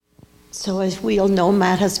So as we all know,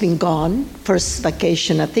 Matt has been gone. First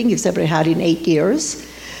vacation I think he's ever had in 8 years.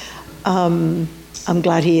 I'm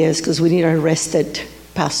glad he is, because we need a rested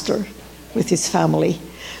pastor with his family.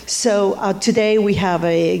 So today we have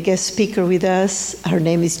a guest speaker with us. Her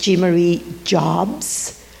name is Jean Marie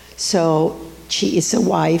Jobs. So she is a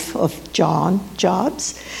wife of John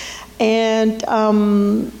Jobs. And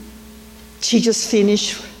she just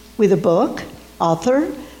finished with a book,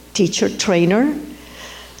 author, teacher, trainer,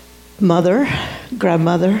 mother,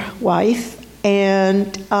 grandmother, wife.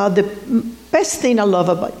 And the best thing I love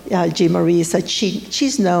about Jean Marie is that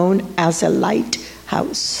she's known as a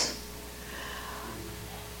lighthouse.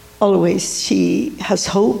 Always, she has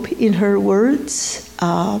hope in her words,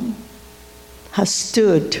 has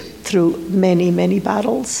stood through many, many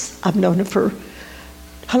battles. I've known her for,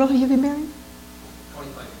 how long have you been married?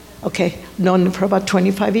 25. Okay, known her for about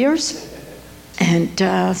 25 years. And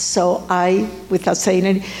so without saying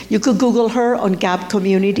anything, you could Google her on Gap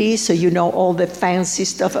Community, so you know all the fancy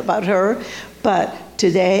stuff about her. But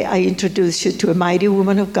today I introduce you to a mighty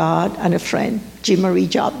woman of God and a friend, Jean Marie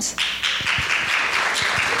Jobs.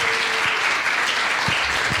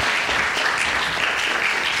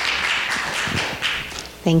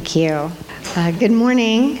 Thank you. Good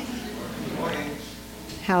morning. Good morning.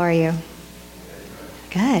 How are you?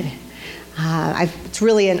 Good. It's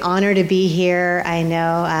really an honor to be here. I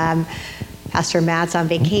know Pastor Matt's on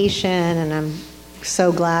vacation, and I'm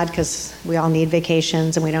so glad because we all need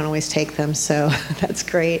vacations and we don't always take them, so that's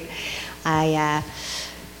great. My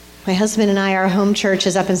husband and I, our home church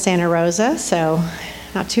is up in Santa Rosa, so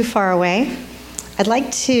not too far away. I'd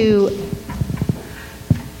like to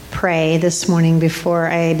pray this morning before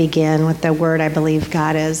I begin with the word I believe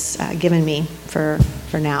God has given me for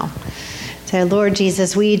now. So, Lord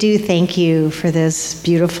Jesus, we do thank you for this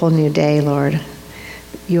beautiful new day, Lord.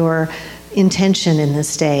 Your intention in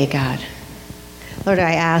this day, God. Lord,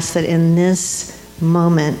 I ask that in this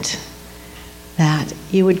moment that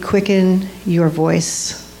you would quicken your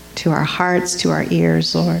voice to our hearts, to our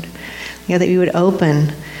ears, Lord. That you would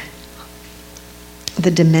open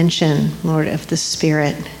the dimension, Lord, of the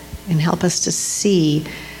Spirit and help us to see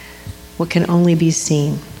what can only be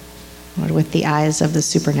seen, Lord, with the eyes of the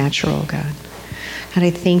supernatural, God. God,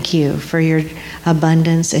 I thank you for your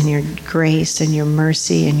abundance and your grace and your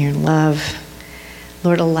mercy and your love.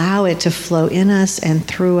 Lord, allow it to flow in us and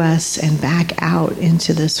through us and back out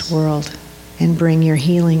into this world and bring your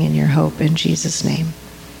healing and your hope in Jesus' name.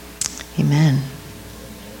 Amen.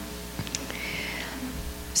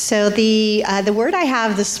 So the word I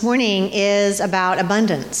have this morning is about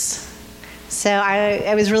abundance. So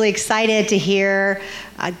I was really excited to hear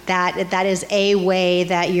that is a way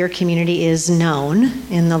that your community is known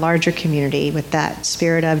in the larger community, with that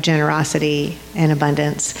spirit of generosity and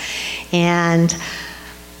abundance. And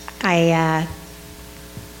I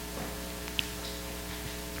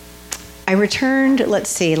returned,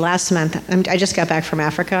 last month. I just got back from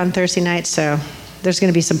Africa on Thursday night, so there's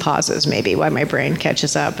going to be some pauses maybe while my brain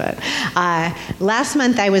catches up. But last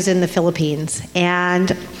month I was in the Philippines,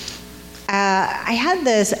 and I had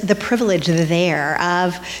the privilege there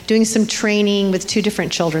of doing some training with 2 different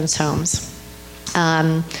children's homes,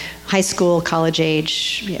 high school, college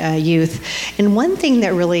age youth. And one thing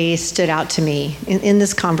that really stood out to me in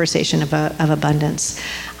this conversation of abundance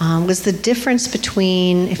was the difference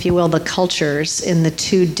between, if you will, the cultures in the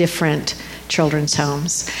 2 different children's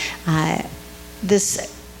homes.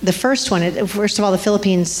 The first one, first of all, the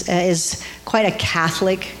Philippines is quite a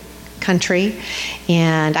Catholic country,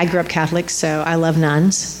 and I grew up Catholic, so I love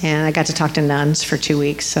nuns, and I got to talk to nuns for 2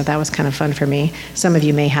 weeks, so that was kind of fun for me. Some of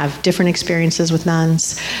you may have different experiences with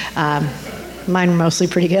nuns. Mine were mostly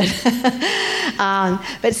pretty good.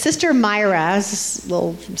 But Sister Myra, this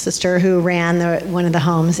little sister who ran one of the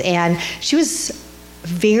homes, and she was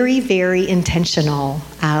very, very intentional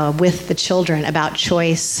with the children about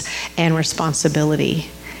choice and responsibility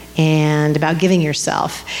and about giving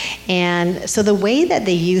yourself. And so the way that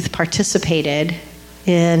the youth participated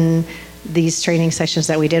in these training sessions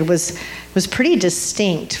that we did was pretty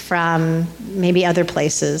distinct from maybe other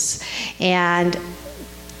places. And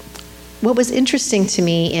what was interesting to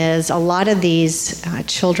me is a lot of these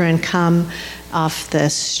children come off the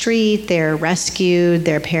street, they're rescued,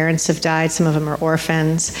 their parents have died, some of them are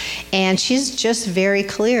orphans, and she's just very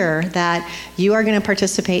clear that you are going to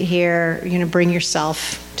participate here, you're going to bring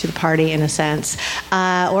yourself to the party in a sense,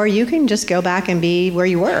 or you can just go back and be where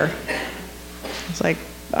you were. It's like,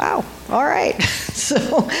 wow, all right.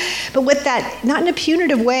 But with that, not in a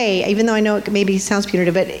punitive way, even though I know it maybe sounds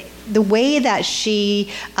punitive, but the way that she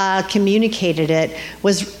communicated it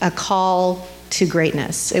was a call to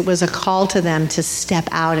greatness. It was a call to them to step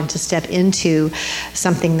out and to step into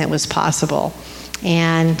something that was possible.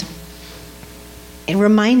 And it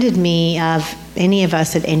reminded me of any of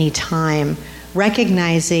us at any time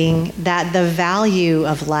recognizing that the value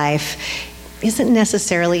of life isn't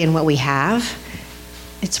necessarily in what we have.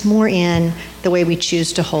 It's more in the way we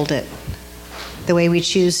choose to hold it, the way we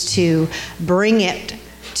choose to bring it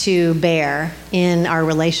to bear in our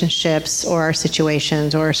relationships or our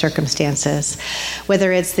situations or our circumstances,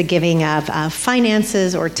 whether it's the giving of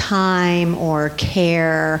finances or time or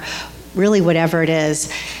care, really whatever it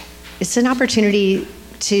is. It's an opportunity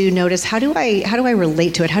to notice, how do I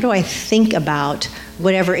relate to it? How do I think about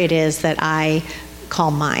whatever it is that I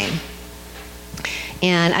call mine?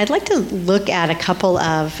 And I'd like to look at a couple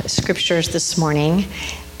of scriptures this morning,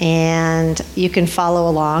 and you can follow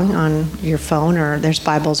along on your phone, or there's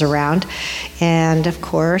Bibles around. And of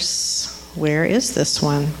course, where is this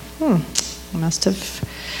one? I must have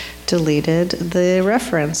deleted the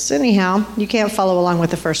reference. Anyhow, you can't follow along with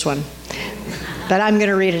the first one, but I'm going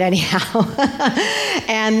to read it anyhow.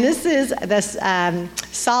 And this is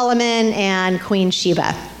Solomon and Queen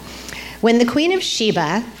Sheba. When the Queen of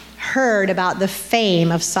Sheba heard about the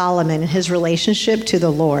fame of Solomon and his relationship to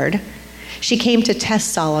the Lord, she came to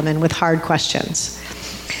test Solomon with hard questions.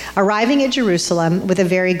 Arriving at Jerusalem with a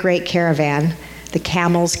very great caravan, the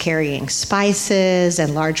camels carrying spices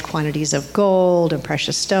and large quantities of gold and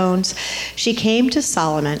precious stones, she came to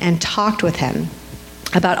Solomon and talked with him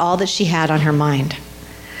about all that she had on her mind.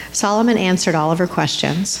 Solomon answered all of her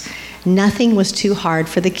questions. Nothing was too hard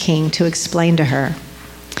for the king to explain to her.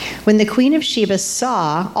 When the Queen of Sheba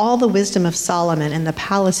saw all the wisdom of Solomon and the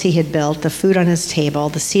palace he had built, the food on his table,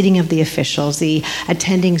 the seating of the officials, the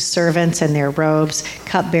attending servants and their robes,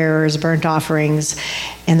 cupbearers, burnt offerings,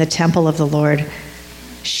 and the temple of the Lord,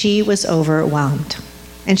 she was overwhelmed.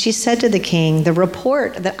 And she said to the king, "The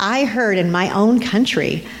report that I heard in my own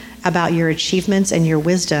country about your achievements and your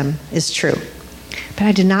wisdom is true. But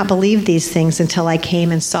I did not believe these things until I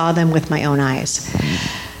came and saw them with my own eyes.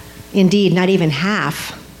 Indeed, not even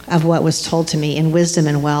half of what was told to me in wisdom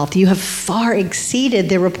and wealth. You have far exceeded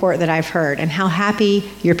the report that I've heard, and how happy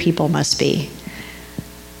your people must be.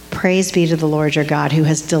 Praise be to the Lord your God, who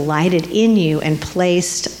has delighted in you and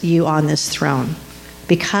placed you on this throne.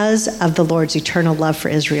 Because of the Lord's eternal love for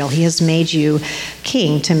Israel, he has made you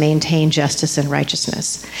king to maintain justice and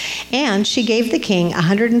righteousness." And she gave the king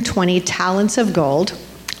 120 talents of gold,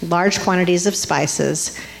 large quantities of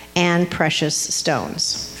spices, and precious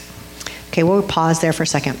stones. Okay, we'll pause there for a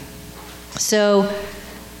second. So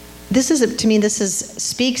this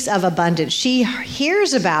speaks of abundance. She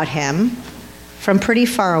hears about him from pretty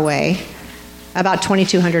far away, about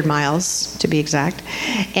 2,200 miles to be exact,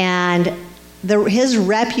 and his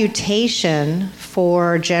reputation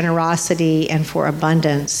for generosity and for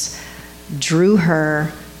abundance drew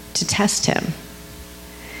her to test him.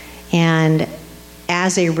 And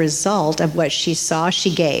as a result of what she saw,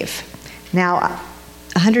 she gave. Now,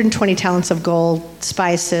 120 talents of gold,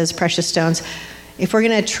 spices, precious stones. If we're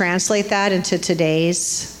going to translate that into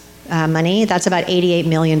today's money, that's about $88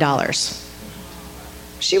 million.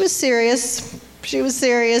 She was serious. She was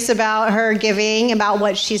serious about her giving, about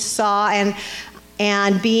what she saw,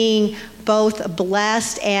 and being both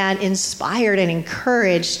blessed and inspired and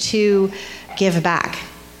encouraged to give back.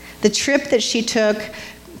 The trip that she took,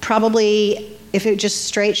 probably, if it just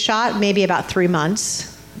straight shot, maybe about 3 months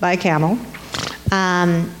by camel.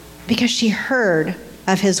 Because she heard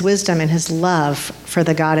of his wisdom and his love for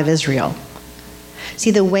the God of Israel.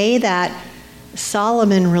 See, the way that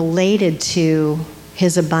Solomon related to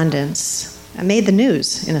his abundance made the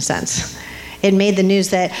news, in a sense. It made the news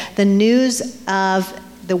that the news of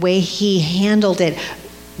the way he handled it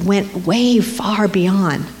went way far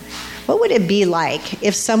beyond. What would it be like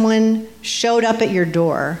if someone showed up at your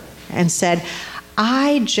door and said,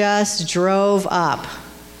 "I just drove up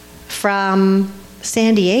from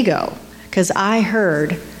San Diego because I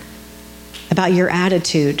heard about your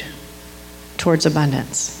attitude towards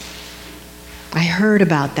abundance. I heard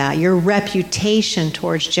about that, your reputation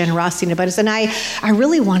towards generosity and abundance, and I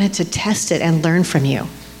really wanted to test it and learn from you."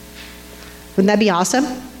 Wouldn't that be awesome?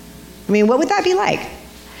 I mean, what would that be like?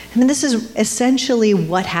 I mean, this is essentially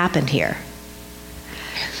what happened here.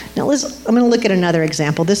 Now, I'm going to look at another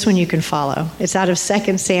example. This one you can follow. It's out of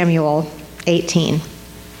 2 Samuel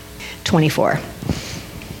 18:24.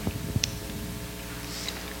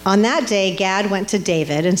 On that day, Gad went to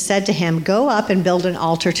David and said to him, "Go up and build an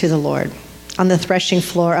altar to the Lord on the threshing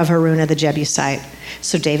floor of Araunah the Jebusite."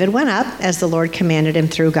 So David went up as the Lord commanded him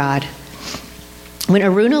through God. When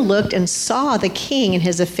Araunah looked and saw the king and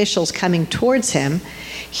his officials coming towards him,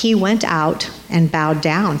 he went out and bowed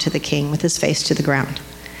down to the king with his face to the ground.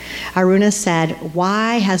 Araunah said,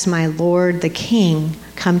 "Why has my lord the king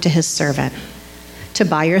come to his servant?" "To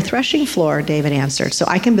buy your threshing floor," David answered, "so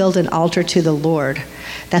I can build an altar to the Lord,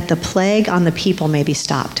 that the plague on the people may be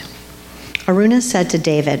stopped." Araunah said to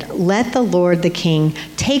David, "Let the Lord the king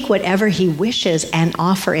take whatever he wishes and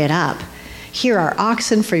offer it up. Here are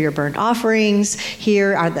oxen for your burnt offerings.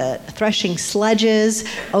 Here are the threshing sledges,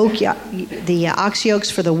 the ox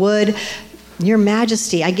yokes for the wood. Your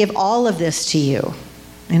majesty, I give all of this to you."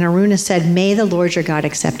 And Araunah said, "May the Lord your God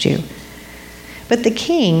accept you." But the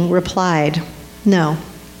king replied, "No,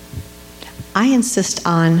 I insist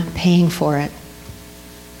on paying for it.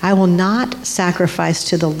 I will not sacrifice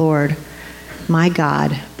to the Lord my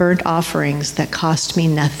God burnt offerings that cost me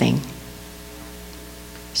nothing."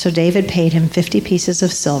 So David paid him 50 pieces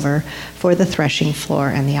of silver for the threshing floor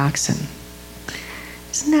and the oxen.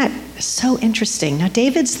 Isn't that so interesting? Now,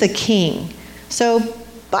 David's the king. So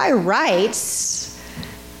by rights,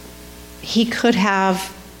 he could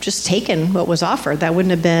have just taken what was offered. That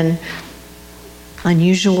wouldn't have been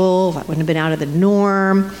unusual. That wouldn't have been out of the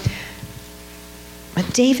norm.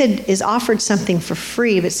 But David is offered something for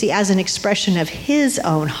free, but see, as an expression of his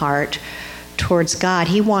own heart towards God,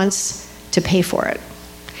 he wants to pay for it.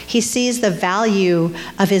 He sees the value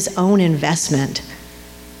of his own investment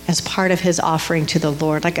as part of his offering to the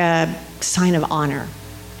Lord, like a sign of honor.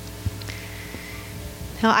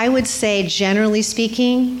 Now, I would say, generally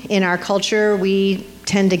speaking, in our culture, we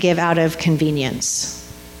tend to give out of convenience.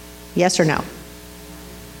 Yes or no?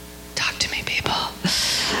 Talk to me, people.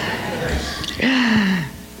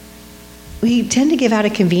 We tend to give out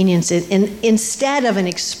of convenience instead of an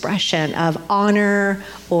expression of honor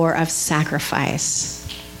or of sacrifice.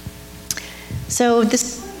 So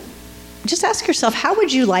just ask yourself, how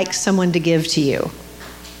would you like someone to give to you?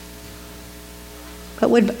 What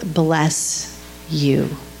would bless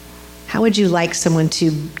you? How would you like someone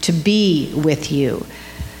to be with you?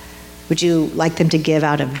 Would you like them to give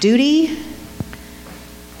out of duty?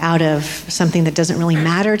 Out of something that doesn't really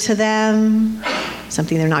matter to them?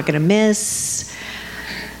 Something they're not going to miss?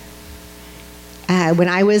 When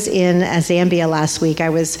I was in Zambia last week, I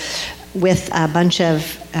was with a bunch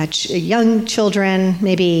of young children,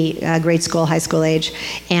 maybe grade school, high school age.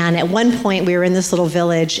 And at one point, we were in this little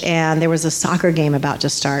village, and there was a soccer game about to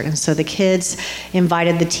start. And so the kids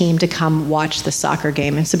invited the team to come watch the soccer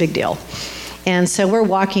game. It's a big deal. And so we're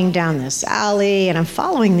walking down this alley, and I'm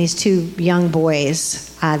following these two young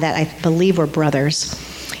boys that I believe were brothers.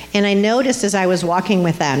 And I noticed as I was walking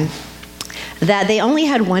with them that they only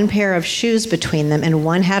had one pair of shoes between them, and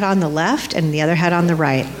one had on the left and the other had on the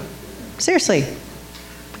right. Seriously.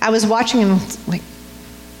 I was watching them,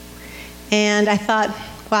 and I thought,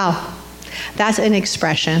 wow, that's an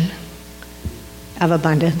expression of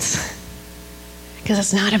abundance. Because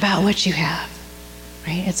it's not about what you have,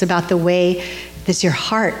 right? It's about the way that's your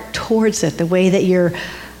heart towards it, the way that you're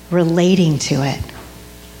relating to it.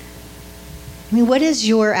 I mean, what is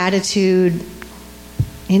your attitude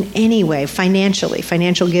in any way, financially,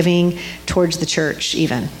 financial giving towards the church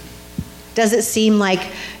even? Does it seem like,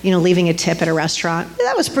 leaving a tip at a restaurant?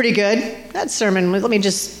 That was pretty good. That sermon, let me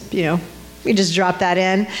just drop that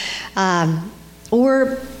in.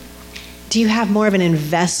 Or do you have more of an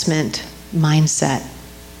investment mindset?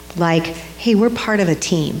 Like, hey, we're part of a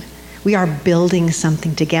team. We are building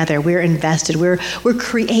something together. We're invested. We're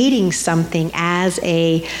creating something as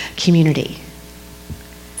a community.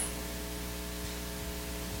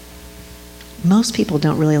 Most people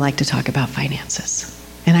don't really like to talk about finances.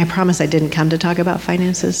 And I promise I didn't come to talk about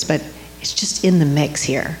finances, but it's just in the mix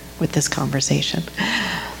here with this conversation.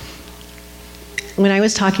 When I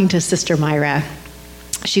was talking to Sister Myra,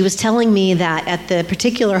 she was telling me that at the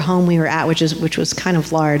particular home we were at, which was kind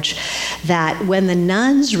of large, that when the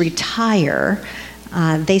nuns retire,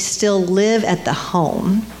 they still live at the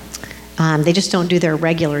home. They just don't do their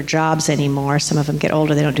regular jobs anymore. Some of them get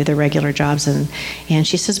older, they don't do their regular jobs. And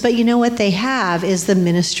she says, but you know what they have is the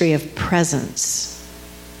ministry of presence.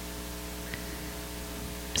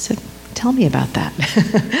 I said, tell me about that.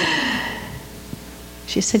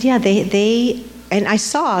 She said, yeah, they and I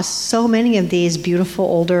saw so many of these beautiful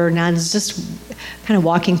older nuns just kind of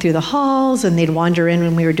walking through the halls, and they'd wander in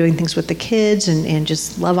when we were doing things with the kids and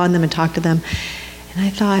just love on them and talk to them. And I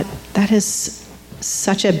thought, that is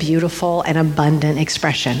such a beautiful and abundant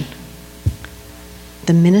expression.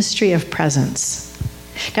 The ministry of presence.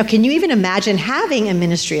 Now, can you even imagine having a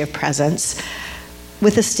ministry of presence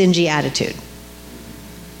with a stingy attitude?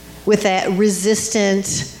 With a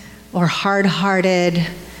resistant or hard-hearted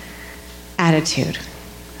attitude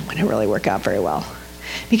wouldn't really work out very well.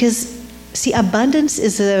 Because, see, abundance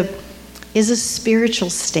is a spiritual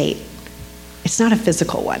state. It's not a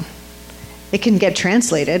physical one. It can get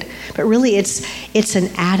translated, but really it's an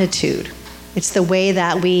attitude. It's the way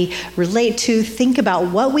that we relate to, think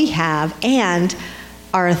about what we have, and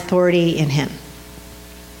our authority in Him.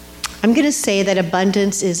 I'm going to say that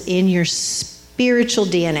abundance is in your spiritual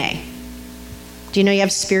DNA. Do you know you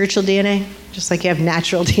have spiritual DNA? Just like you have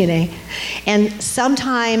natural DNA. And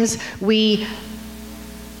sometimes we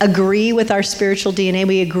agree with our spiritual DNA.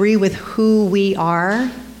 We agree with who we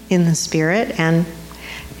are in the Spirit. And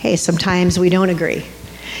hey, sometimes we don't agree.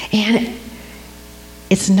 And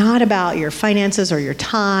it's not about your finances or your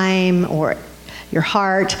time or your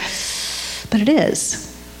heart, but it is.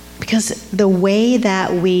 Because the way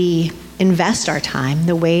that we invest our time,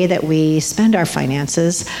 the way that we spend our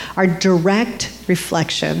finances, are direct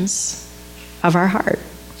reflections of our heart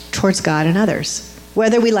towards God and others,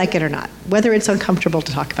 whether we like it or not, whether it's uncomfortable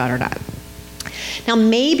to talk about or not. Now,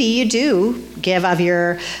 maybe you do give of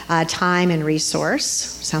your time and resource.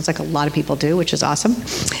 Sounds like a lot of people do, which is awesome.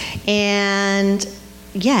 And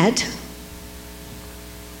yet,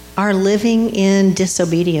 are living in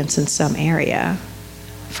disobedience in some area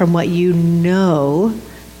from what you know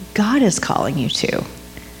God is calling you to.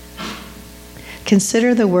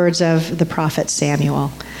 Consider the words of the prophet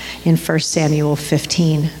Samuel in 1 Samuel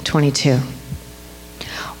 15:22.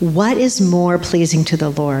 What is more pleasing to the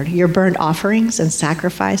Lord, your burnt offerings and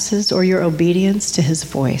sacrifices, or your obedience to His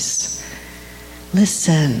voice?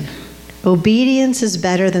 Listen, obedience is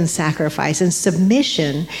better than sacrifice, and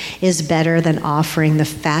submission is better than offering the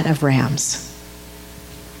fat of rams.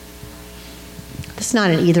 This is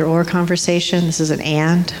not an either-or conversation. This is an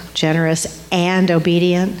and, generous and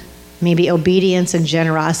obedient. Maybe obedience and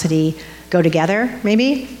generosity go together,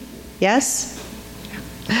 maybe? Yes?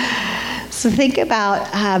 So think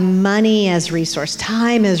about money as resource,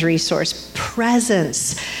 time as resource,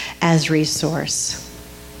 presence as resource.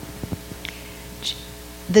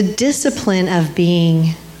 The discipline of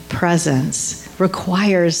being presence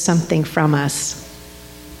requires something from us.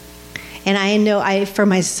 And I know for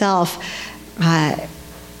myself,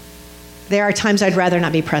 there are times I'd rather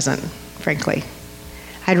not be present, frankly.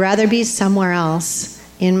 I'd rather be somewhere else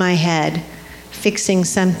in my head, fixing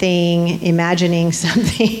something, imagining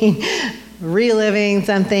something, reliving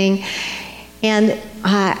something. And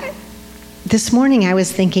this morning I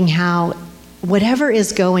was thinking how whatever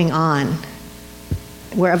is going on,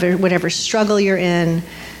 whatever struggle you're in,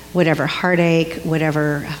 whatever heartache,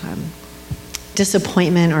 whatever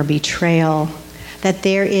disappointment or betrayal, that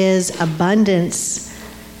there is abundance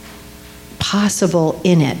possible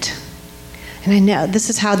in it. And I know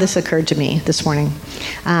this is how this occurred to me this morning.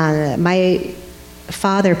 My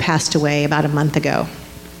father passed away about a month ago.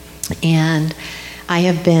 And I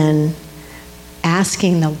have been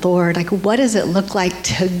asking the Lord, like, what does it look like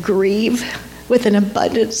to grieve with an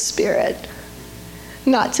abundant spirit?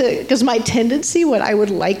 Not to, because my tendency, what I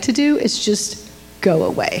would like to do is just go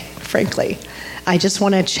away, frankly. I just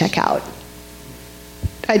want to check out.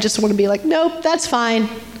 I just want to be like, nope, that's fine.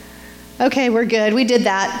 Okay, we're good. We did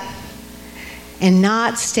that. And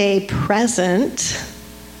not stay present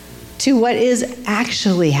to what is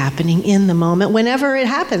actually happening in the moment whenever it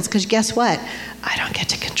happens. Because guess what? I don't get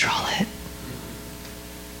to control it.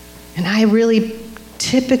 And I really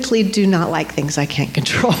typically do not like things I can't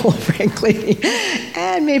control, frankly.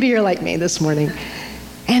 And maybe you're like me this morning.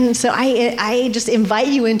 And so I just invite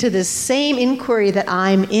you into this same inquiry that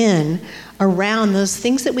I'm in around those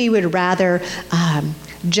things that we would rather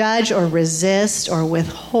judge or resist or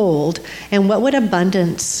withhold. And what would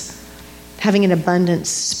abundance, having an abundant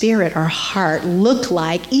spirit or heart, look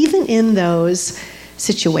like even in those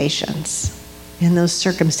situations, in those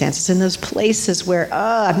circumstances, in those places where,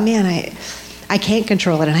 I can't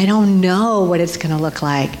control it and I don't know what it's going to look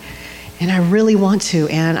like. And I really want to,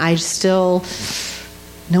 and I still,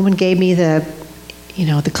 no one gave me the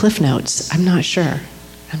Cliff Notes. I'm not sure.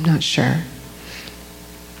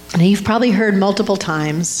 Now, you've probably heard multiple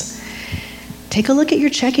times, take a look at your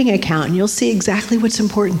checking account and you'll see exactly what's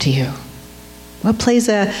important to you. What plays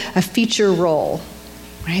a feature role,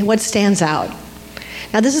 right? What stands out?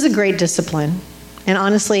 Now, this is a great discipline. And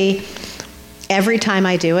honestly, every time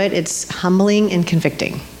I do it, it's humbling and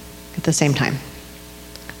convicting at the same time.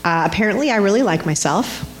 Apparently, I really like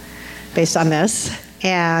myself based on this.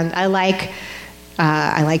 And I like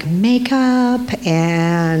makeup,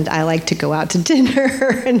 and I like to go out to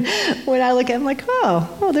dinner. And when I look at it, I'm like,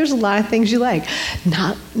 oh, there's a lot of things you like.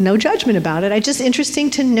 No judgment about it. It's just interesting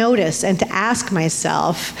to notice and to ask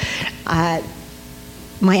myself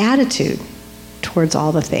my attitude towards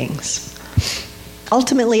all the things.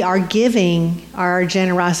 Ultimately, our giving, our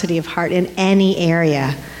generosity of heart in any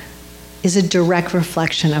area is a direct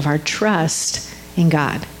reflection of our trust in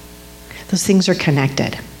God. Those things are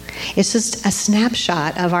connected. It's just a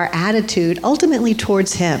snapshot of our attitude ultimately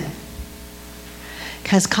towards Him.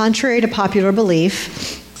 Because contrary to popular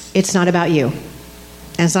belief, it's not about you.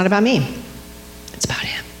 And it's not about me. It's about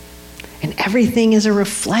Him. And everything is a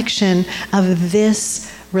reflection of this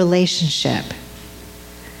relationship.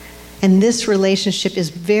 And this relationship is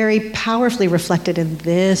very powerfully reflected in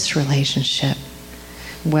this relationship,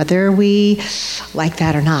 whether we like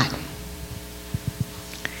that or not.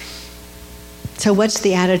 So what's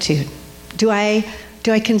the attitude? Do I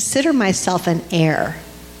consider myself an heir?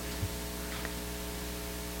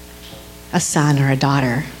 A son or a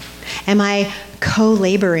daughter? Am I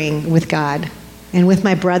co-laboring with God and with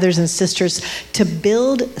my brothers and sisters to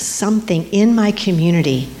build something in my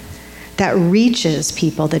community that reaches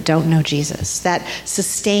people that don't know Jesus, that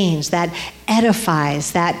sustains, that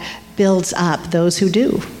edifies, that builds up those who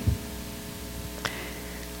do?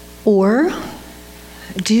 Or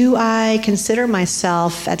do I consider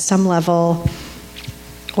myself at some level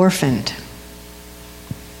orphaned?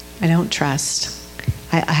 I don't trust.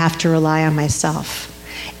 I have to rely on myself.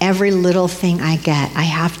 Every little thing I get, I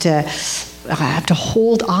have to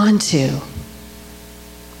hold on to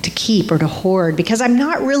keep or to hoard, because I'm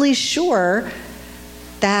not really sure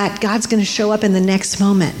that God's going to show up in the next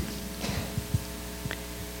moment.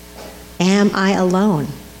 Am I alone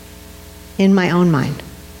in my own mind,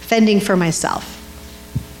 fending for myself?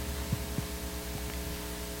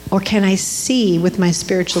 Or can I see with my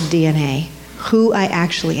spiritual DNA who I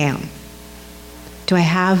actually am? Do I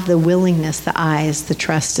have the willingness, the eyes, the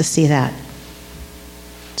trust to see that?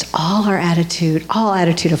 It's all our attitude, all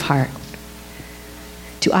attitude of heart.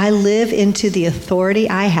 Do I live into the authority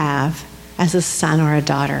I have as a son or a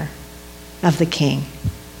daughter of the King,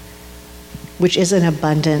 which is an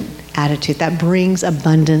abundant attitude that brings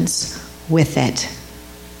abundance with it?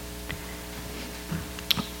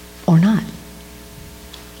 Or not?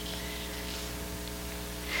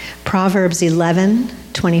 Proverbs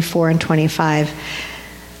 11:24 and 25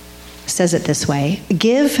 says it this way: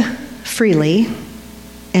 give freely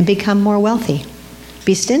and become more wealthy.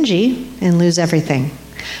 Be stingy and lose everything.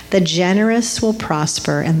 The generous will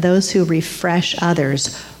prosper, and those who refresh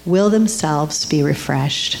others will themselves be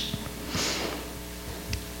refreshed.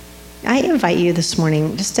 I invite you this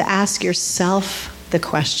morning just to ask yourself the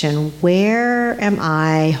question, where am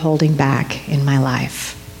I holding back in my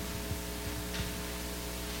life?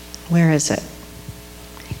 Where is it?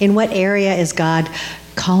 In what area is God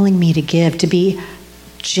calling me to give, to be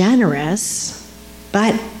generous,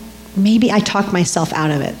 but maybe I talk myself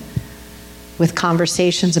out of it with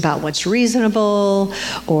conversations about what's reasonable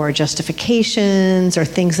or justifications or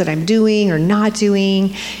things that I'm doing or not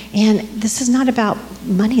doing. And this is not about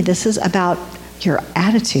money. This is about your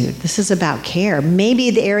attitude. This is about care.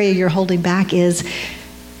 Maybe the area you're holding back is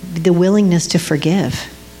the willingness to forgive,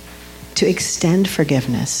 to extend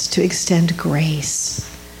forgiveness, to extend grace.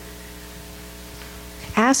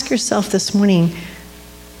 Ask yourself this morning,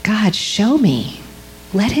 God, show me.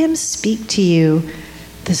 Let Him speak to you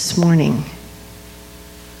this morning.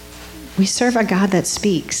 We serve a God that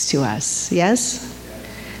speaks to us, yes?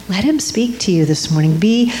 Let Him speak to you this morning.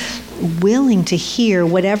 Be willing to hear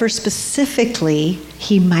whatever specifically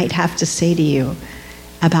He might have to say to you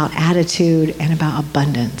about attitude and about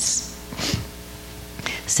abundance.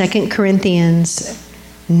 2 Corinthians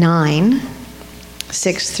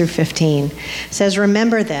 9:6-15 says,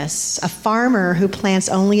 remember this, a farmer who plants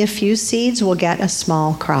only a few seeds will get a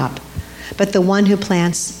small crop, but the one who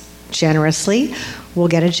plants generously will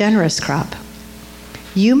get a generous crop.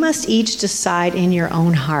 You must each decide in your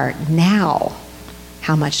own heart now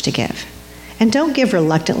how much to give. And don't give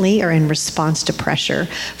reluctantly or in response to pressure,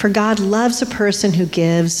 for God loves a person who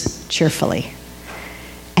gives cheerfully.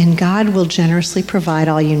 And God will generously provide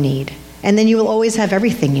all you need. And then you will always have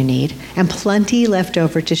everything you need and plenty left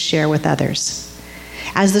over to share with others.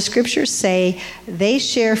 As the scriptures say, they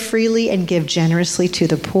share freely and give generously to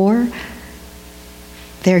the poor.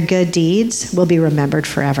 Their good deeds will be remembered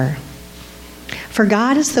forever. For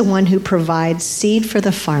God is the one who provides seed for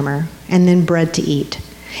the farmer and then bread to eat.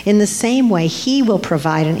 In the same way, He will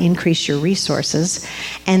provide and increase your resources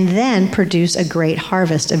and then produce a great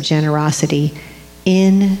harvest of generosity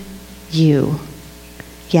in you.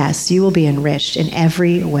 Yes, you will be enriched in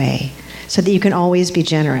every way so that you can always be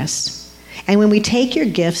generous. And when we take your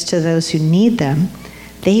gifts to those who need them,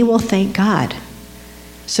 they will thank God.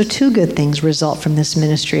 So 2 good things result from this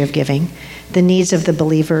ministry of giving. The needs of the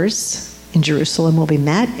believers in Jerusalem will be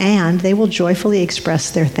met, and they will joyfully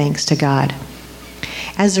express their thanks to God.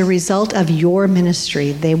 As a result of your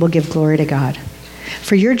ministry, they will give glory to God.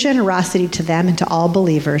 For your generosity to them and to all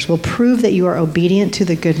believers will prove that you are obedient to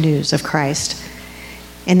the good news of Christ.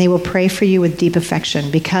 And they will pray for you with deep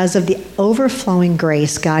affection because of the overflowing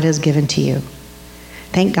grace God has given to you.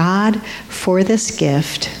 Thank God for this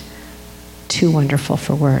gift, too wonderful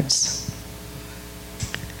for words.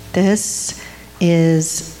 This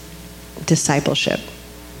is discipleship.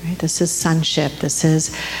 Right? This is sonship. This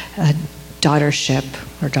is daughtership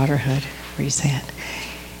or daughterhood, where you say it.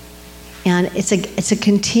 And it's a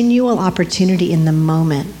continual opportunity in the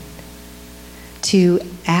moment to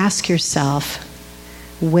ask yourself,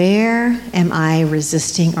 where am I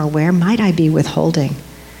resisting, or where might I be withholding?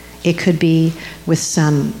 It could be with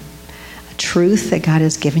some truth that God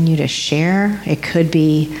has given you to share. It could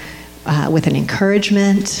be with an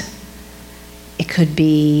encouragement. It could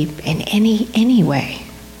be in any way.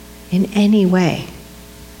 In any way.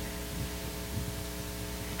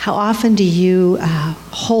 How often do you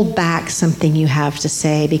hold back something you have to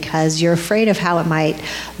say because you're afraid of how it might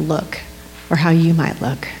look or how you might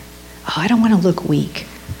look? Oh, I don't want to look weak.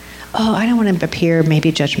 Oh, I don't want to appear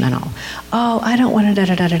maybe judgmental. Oh, I don't want to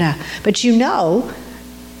da-da-da-da-da. But you know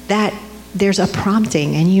that there's a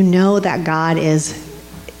prompting, and you know that God is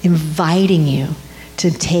inviting you to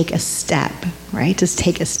take a step, right? To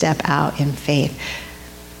take a step out in faith.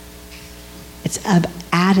 It's an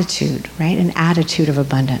attitude, right? An attitude of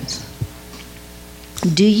abundance.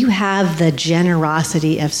 Do you have the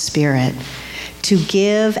generosity of spirit to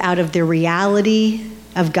give out of the reality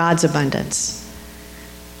of God's abundance?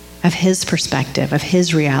 Of his perspective, of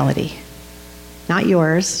his reality. Not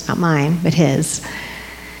yours, not mine, but his.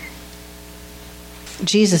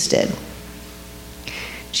 Jesus did.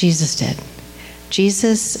 Jesus did.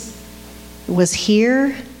 Jesus was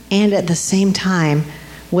here and at the same time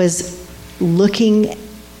was looking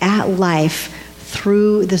at life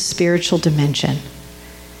through the spiritual dimension.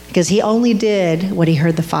 Because he only did what he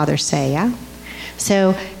heard the Father say, yeah?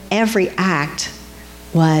 So every act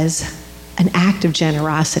was an act of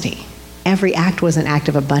generosity. Every act was an act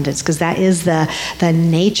of abundance, because that is the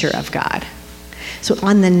nature of God. So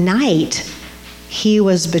on the night he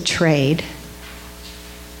was betrayed,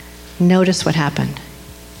 notice what happened.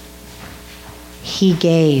 He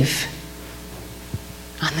gave.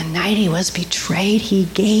 On the night he was betrayed, he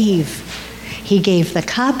gave. He gave the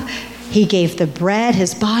cup, he gave the bread,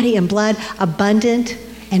 his body and blood, abundant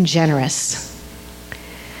and generous.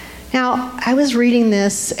 Now, I was reading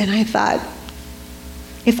this and I thought,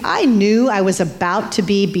 if I knew I was about to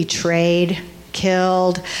be betrayed,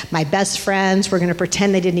 killed, my best friends were going to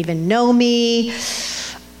pretend they didn't even know me,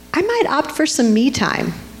 I might opt for some me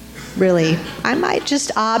time, really. I might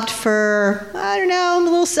just opt for, I don't know, a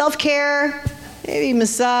little self-care, maybe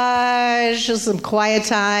massage, just some quiet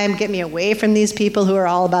time, get me away from these people who are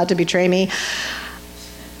all about to betray me.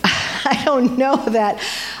 I don't know that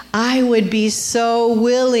I would be so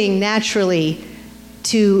willing naturally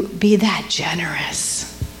to be that generous.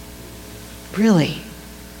 Really.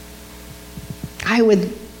 I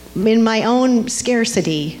would, in my own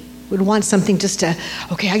scarcity, would want something just to,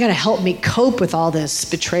 okay, I got to help me cope with all this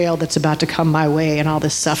betrayal that's about to come my way and all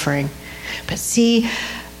this suffering. But see,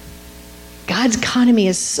 God's economy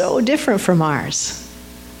is so different from ours.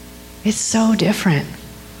 It's so different.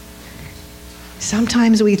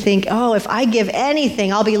 Sometimes we think, oh, if I give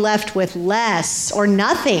anything, I'll be left with less or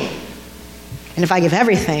nothing. And if I give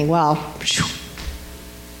everything, well,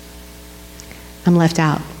 I'm left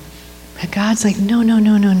out. But God's like, no.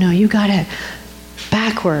 You got it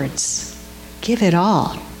backwards. Give it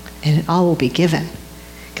all, and it all will be given.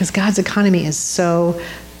 Because God's economy is so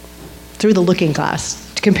through the looking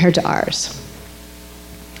glass compared to ours.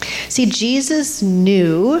 See, Jesus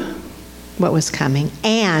knew what was coming,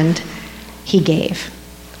 and he gave.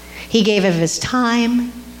 He gave of his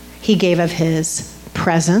time, he gave of his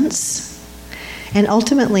presence, and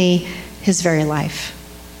ultimately his very life.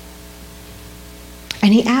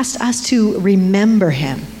 And he asked us to remember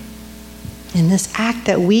him in this act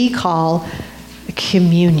that we call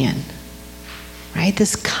communion, right?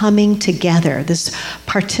 This coming together, this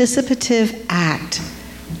participative act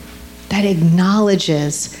that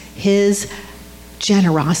acknowledges his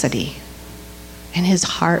generosity and his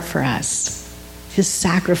heart for us, his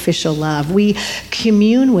sacrificial love. We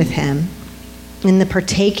commune with him in the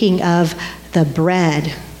partaking of the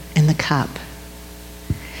bread and the cup.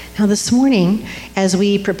 Now this morning, as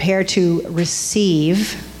we prepare to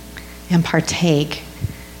receive and partake,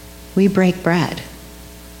 we break bread.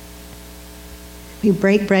 We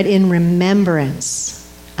break bread in remembrance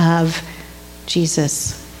of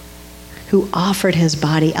Jesus, who offered his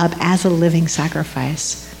body up as a living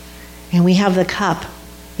sacrifice. And we have the cup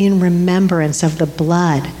in remembrance of the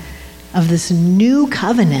blood of this new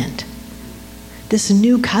covenant. This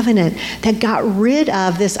new covenant that got rid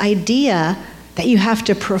of this idea that you have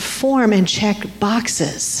to perform and check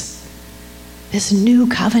boxes. This new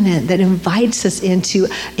covenant that invites us into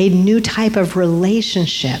a new type of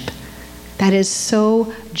relationship that is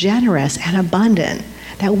so generous and abundant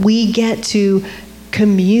that we get to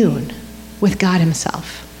commune with God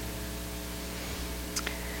Himself.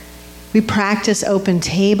 We practice open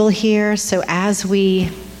table here, so as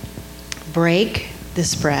we break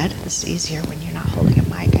this bread, this is easier when you're not holding a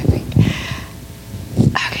mic, I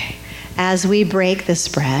think. Okay. As we break this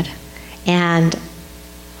bread and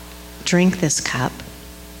drink this cup,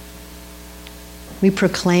 we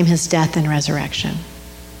proclaim His death and resurrection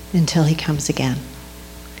until He comes again.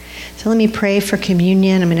 So let me pray for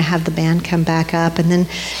communion. I'm going to have the band come back up. And then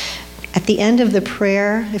at the end of the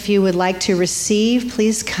prayer, if you would like to receive,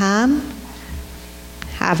 please come.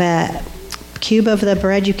 Have a cube of the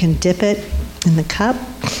bread. You can dip it in the cup.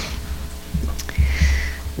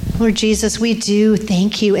 Lord Jesus, we do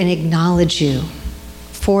thank You and acknowledge You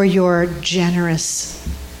for Your generous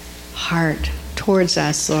heart towards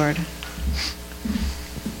us, Lord.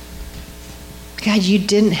 God, You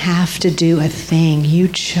didn't have to do a thing. You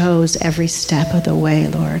chose every step of the way,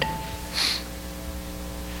 Lord.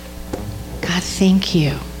 God, thank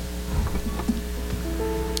You.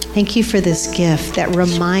 Thank You for this gift that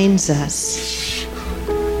reminds us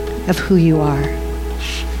of who You are.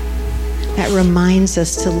 That reminds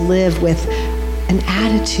us to live with an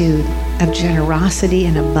attitude of generosity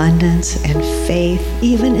and abundance and faith,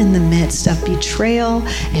 even in the midst of betrayal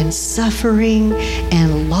and suffering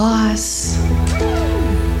and loss.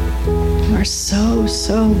 You are so,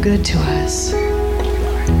 so good to us.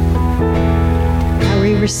 God,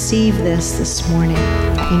 we receive this morning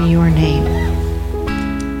in Your name.